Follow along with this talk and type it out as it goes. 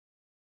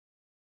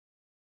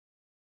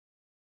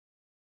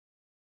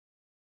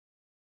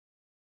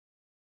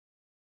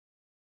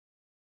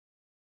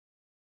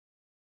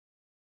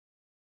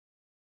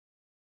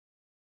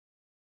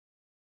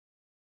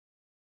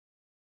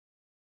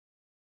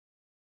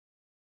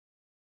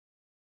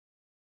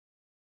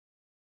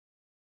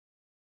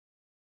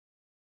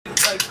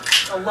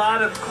a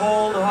lot of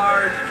cold,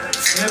 hard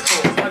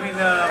nipples. I mean,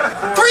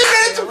 3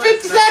 minutes and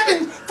 50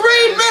 seconds.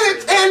 3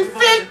 minutes and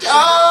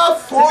 45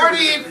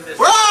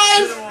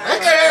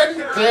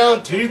 seconds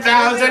till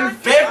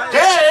 2015.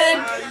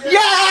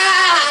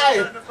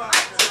 Yay!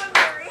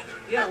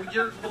 yeah,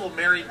 you're a little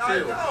married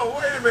too. Oh,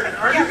 wait a minute.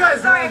 Are You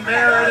guys are all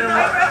married.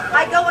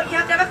 You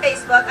have to have a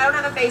Facebook. I don't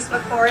have a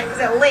Facebook for it because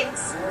it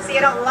links, so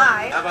you don't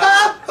lie.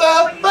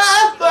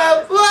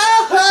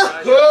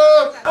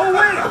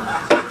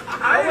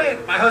 Oh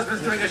wait, my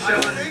husband's doing a show.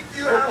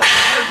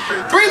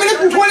 3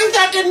 minutes and 20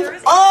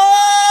 seconds.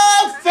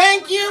 Oh,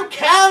 thank you.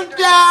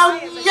 Countdown.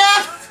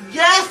 Yes,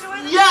 yes,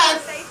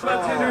 yes.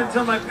 About Tinder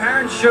until my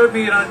parents showed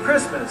me it on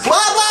Christmas.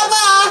 Blah, blah,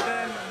 blah.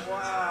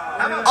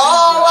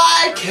 All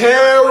I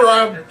care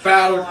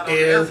about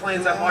is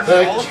the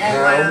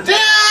countdown.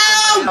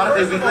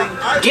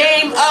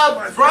 Game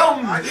of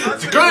Thrones.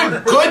 It's a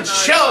good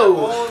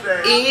show.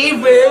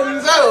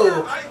 Even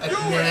though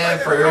I've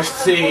never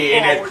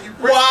seen it.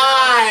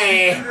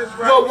 Why?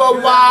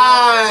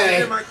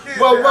 Why?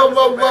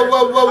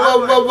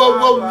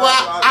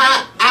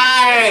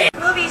 Why?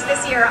 Movies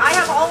this year. I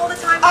have all the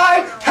time.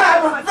 I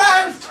have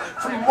arrived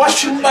from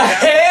washing my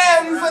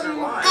hands and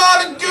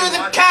gonna do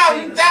the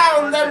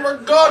countdown, then we're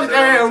going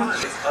down.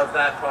 Of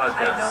that podcast.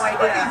 I had no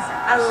idea.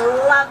 I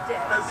loved it.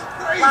 That's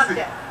crazy. Loved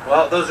it.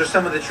 Well, those are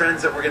some of the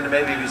trends that we're going to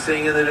maybe be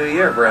seeing in the new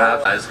year,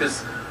 perhaps.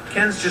 Because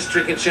Ken's just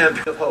drinking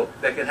champagne of hope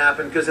that can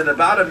happen. Because in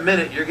about a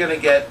minute, you're going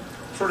to get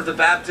sort of the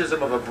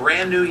baptism of a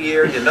brand new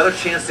year, another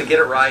chance to get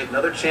it right,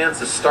 another chance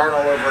to start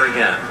all over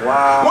again.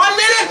 Wow. 1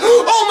 minute!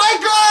 Oh my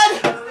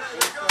God!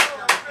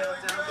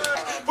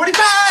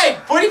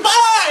 45!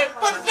 45!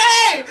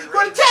 46!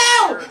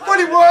 42!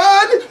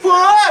 41!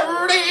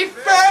 40!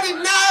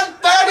 39!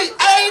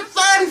 38!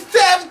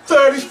 37!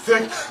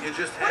 36! You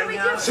just hang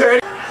out.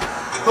 30.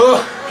 Oh,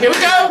 here we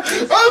go!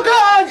 Oh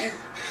God!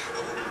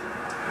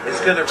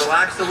 It's going to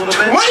relax a little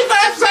bit.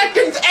 25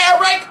 seconds!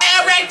 Eric!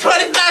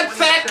 25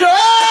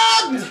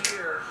 seconds!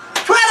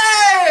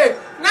 20!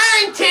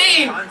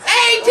 19!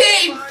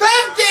 18!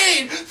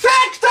 15!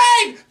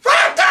 16!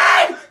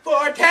 15!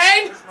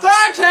 14!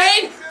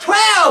 13!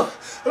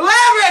 12!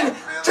 11!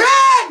 10!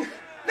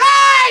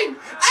 9!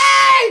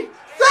 8!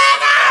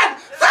 7!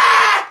 6!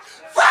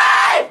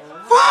 5!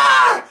 4!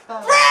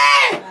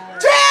 3!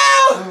 2!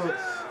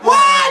 1!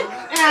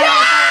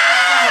 Yeah!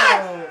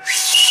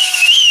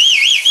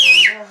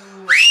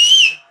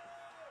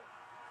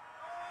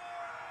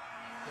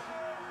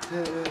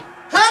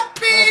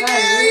 Happy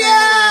New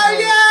Year!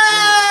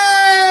 Yay!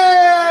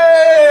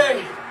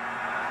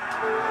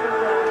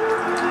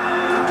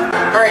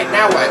 Alright,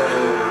 now what?